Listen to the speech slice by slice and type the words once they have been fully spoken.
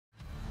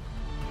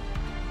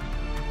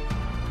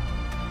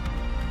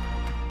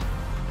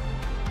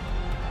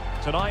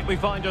Tonight we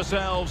find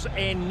ourselves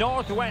in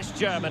northwest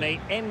Germany,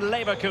 in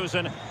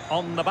Leverkusen,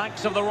 on the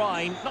banks of the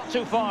Rhine, not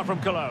too far from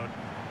Cologne.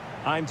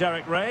 I'm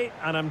Derek Ray,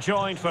 and I'm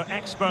joined for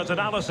expert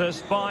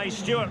analysis by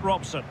Stuart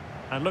Robson.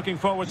 And looking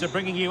forward to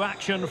bringing you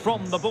action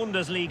from the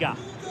Bundesliga.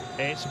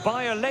 It's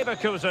Bayer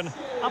Leverkusen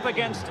up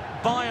against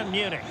Bayern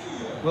Munich.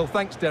 Well,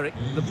 thanks, Derek.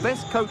 The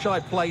best coach I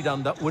played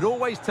under would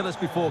always tell us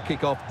before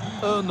kick-off,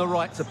 earn the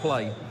right to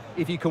play.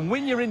 If you can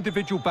win your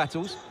individual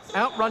battles,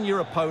 outrun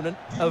your opponent,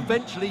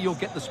 eventually you'll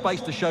get the space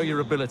to show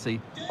your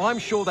ability. I'm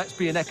sure that's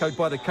being echoed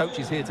by the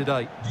coaches here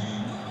today.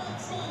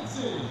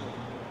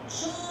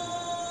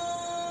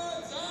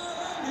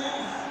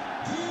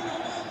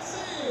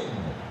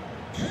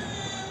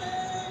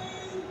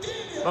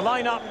 The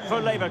lineup for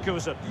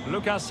Leverkusen.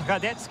 Lukas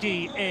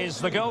Radetzky is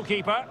the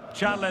goalkeeper.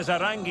 Charles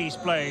Arangis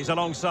plays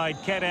alongside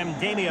Kerem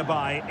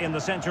Demirbay in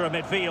the centre of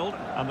midfield.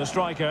 And the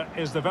striker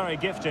is the very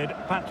gifted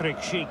Patrick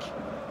Schick.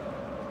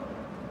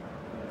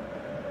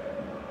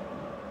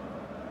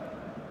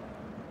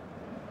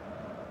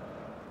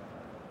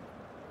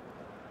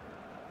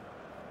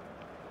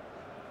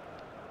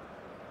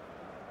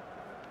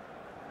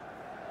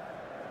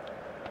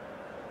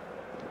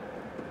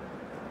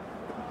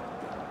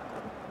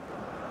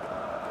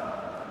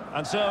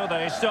 And so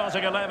the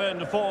starting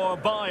 11 for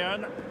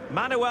Bayern.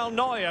 Manuel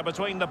Neuer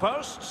between the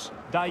posts.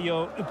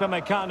 Dayo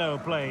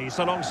Upamecano plays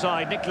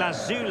alongside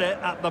Niklas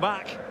Süle at the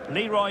back.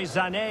 Leroy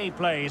Sané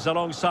plays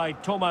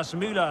alongside Thomas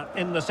Müller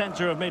in the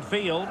centre of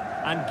midfield.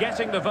 And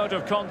getting the vote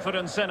of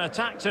confidence in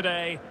attack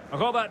today,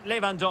 Robert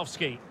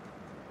Lewandowski.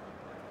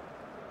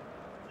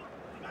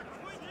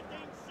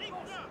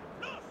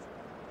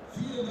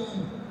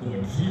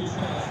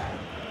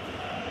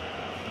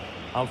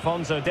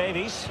 Alphonso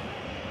Davies.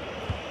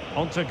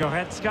 Onto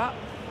Goretzka.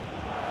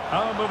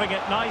 Oh, moving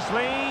it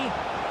nicely.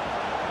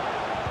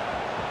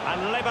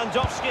 And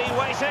Lewandowski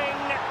waiting.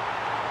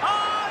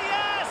 Oh,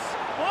 yes!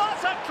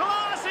 What a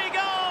classy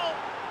goal!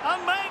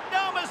 And make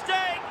no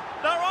mistake,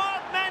 there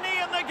aren't many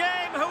in the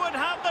game who would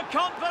have the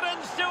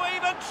confidence to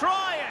even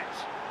try it.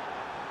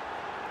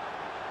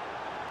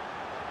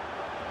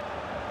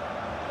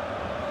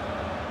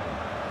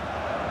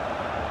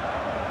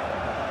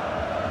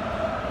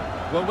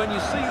 Well, when you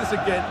see this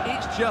again,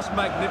 it's just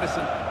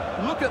magnificent.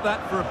 Look at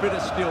that for a bit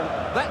of skill.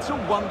 That's a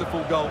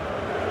wonderful goal.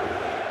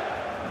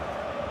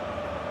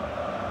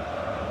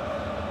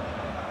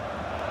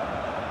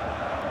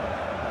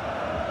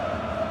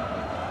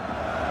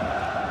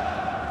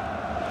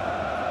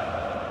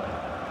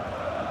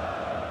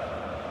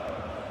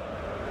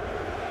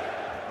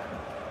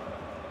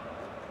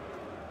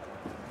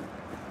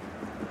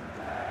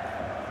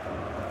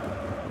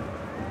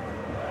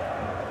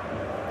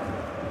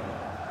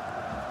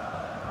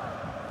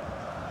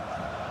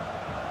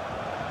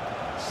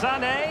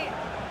 Sané.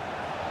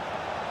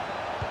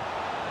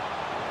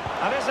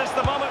 And is this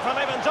the moment for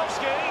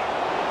Lewandowski?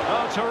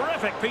 Oh,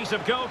 terrific piece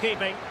of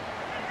goalkeeping.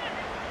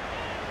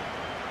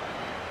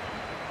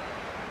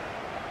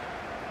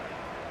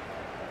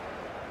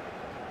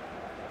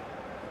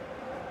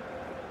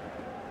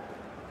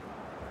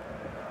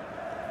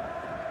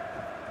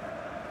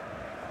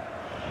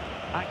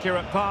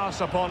 Accurate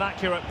pass upon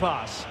accurate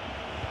pass.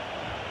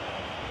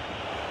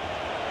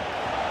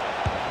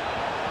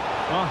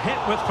 Well,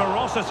 hit with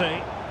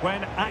ferocity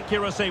when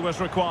accuracy was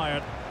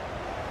required.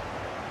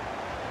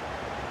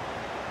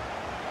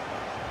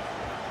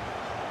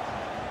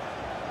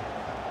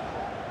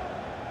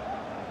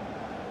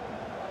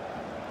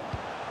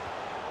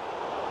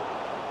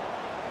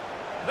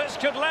 This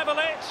could level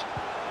it.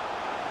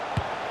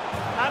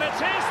 And it is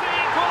the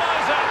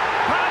equaliser.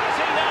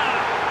 Penalty now.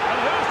 And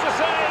who's to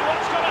say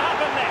what's going to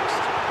happen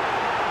next?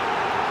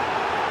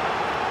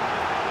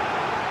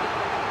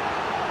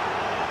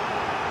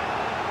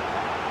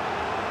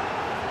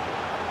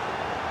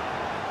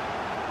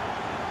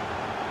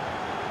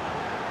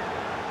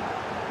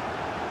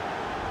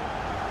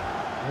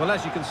 Well,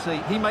 as you can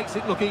see, he makes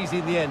it look easy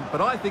in the end,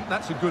 but I think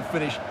that's a good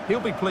finish. He'll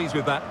be pleased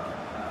with that.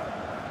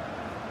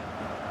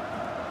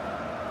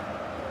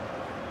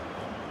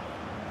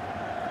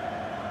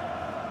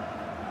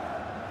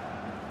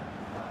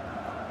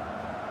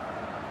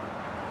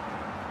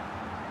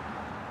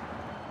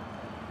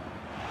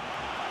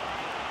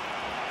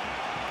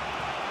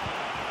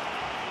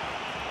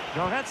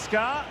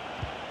 Goretzka.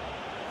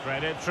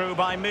 Threaded through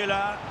by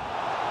Müller.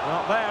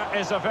 Well,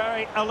 there is a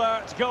very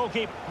alert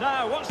goalkeeper.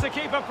 Now, what's the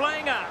keeper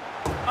playing at?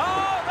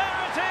 Oh,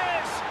 there it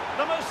is!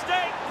 The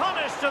mistake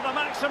punished to the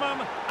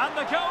maximum, and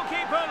the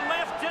goalkeeper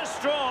left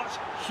distraught.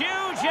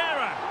 Huge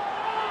error.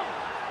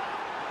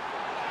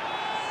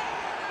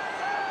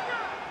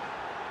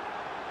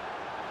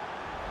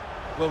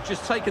 Well,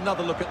 just take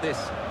another look at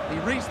this. He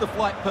reads the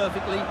flight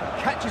perfectly,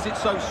 catches it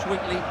so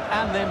sweetly,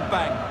 and then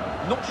bang.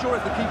 Not sure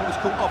if the keeper was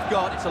caught off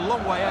guard. It's a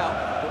long way out,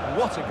 but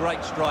what a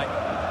great strike.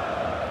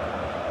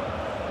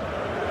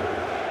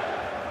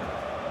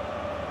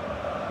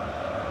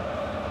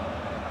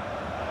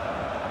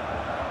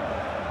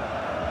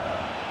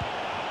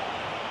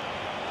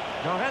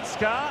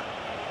 Goretzka.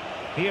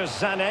 Here's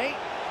Sané.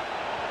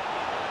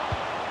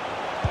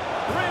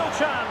 Real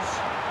chance.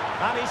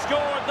 And he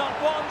scored not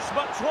once,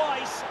 but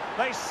twice.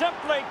 They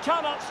simply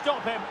cannot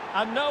stop him.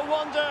 And no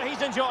wonder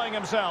he's enjoying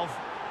himself.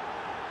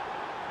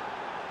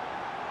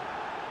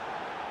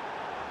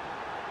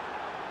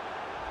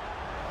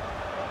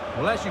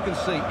 Well, as you can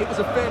see, it was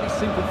a fairly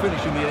simple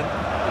finish in the end.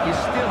 But you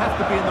still have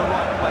to be in the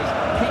right place,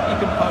 keep your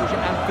composure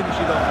and finish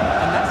it off.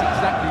 And that's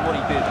exactly what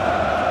he did.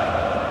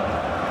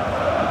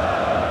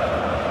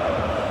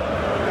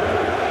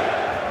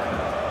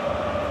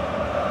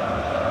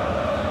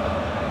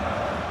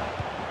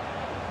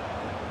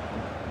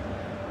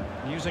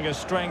 Using his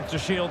strength to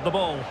shield the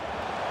ball.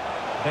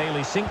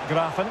 Bailey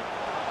Sinkgrafen.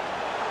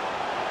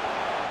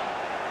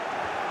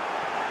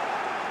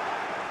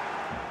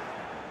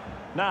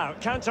 Now,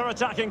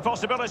 counter-attacking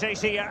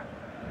possibilities here.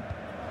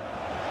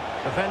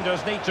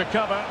 Defenders need to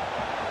cover.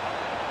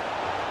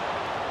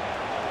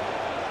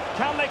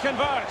 Can they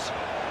convert?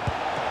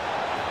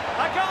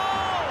 A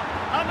goal!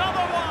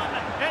 Another one!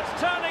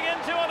 It's turning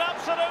into an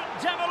absolute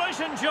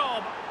demolition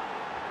job.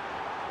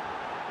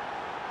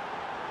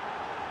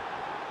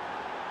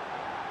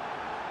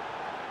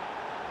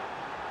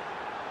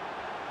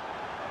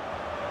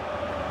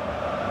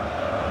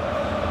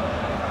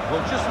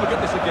 Well, just look at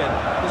this again.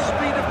 The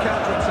speed of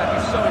counter-attack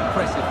is so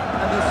impressive,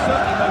 and there's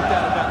certainly no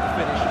doubt about the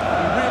finish.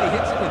 He really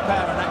hits it with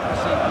power and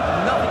accuracy.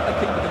 Nothing the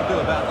keeper can do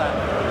about that.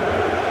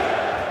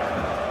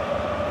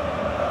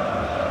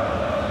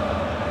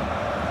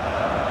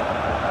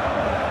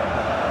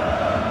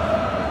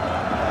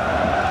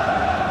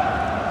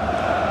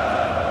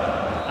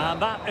 And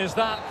that is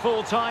that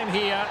full time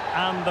here,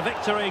 and the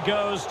victory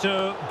goes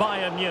to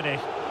Bayern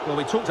Munich. Well,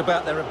 we talked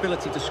about their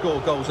ability to score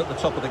goals at the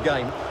top of the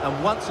game,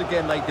 and once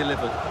again they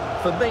delivered.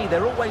 For me,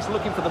 they're always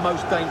looking for the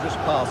most dangerous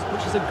pass,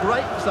 which is a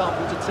great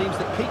example to teams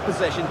that keep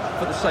possession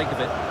for the sake of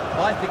it.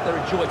 I think they're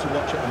a joy to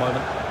watch at the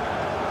moment.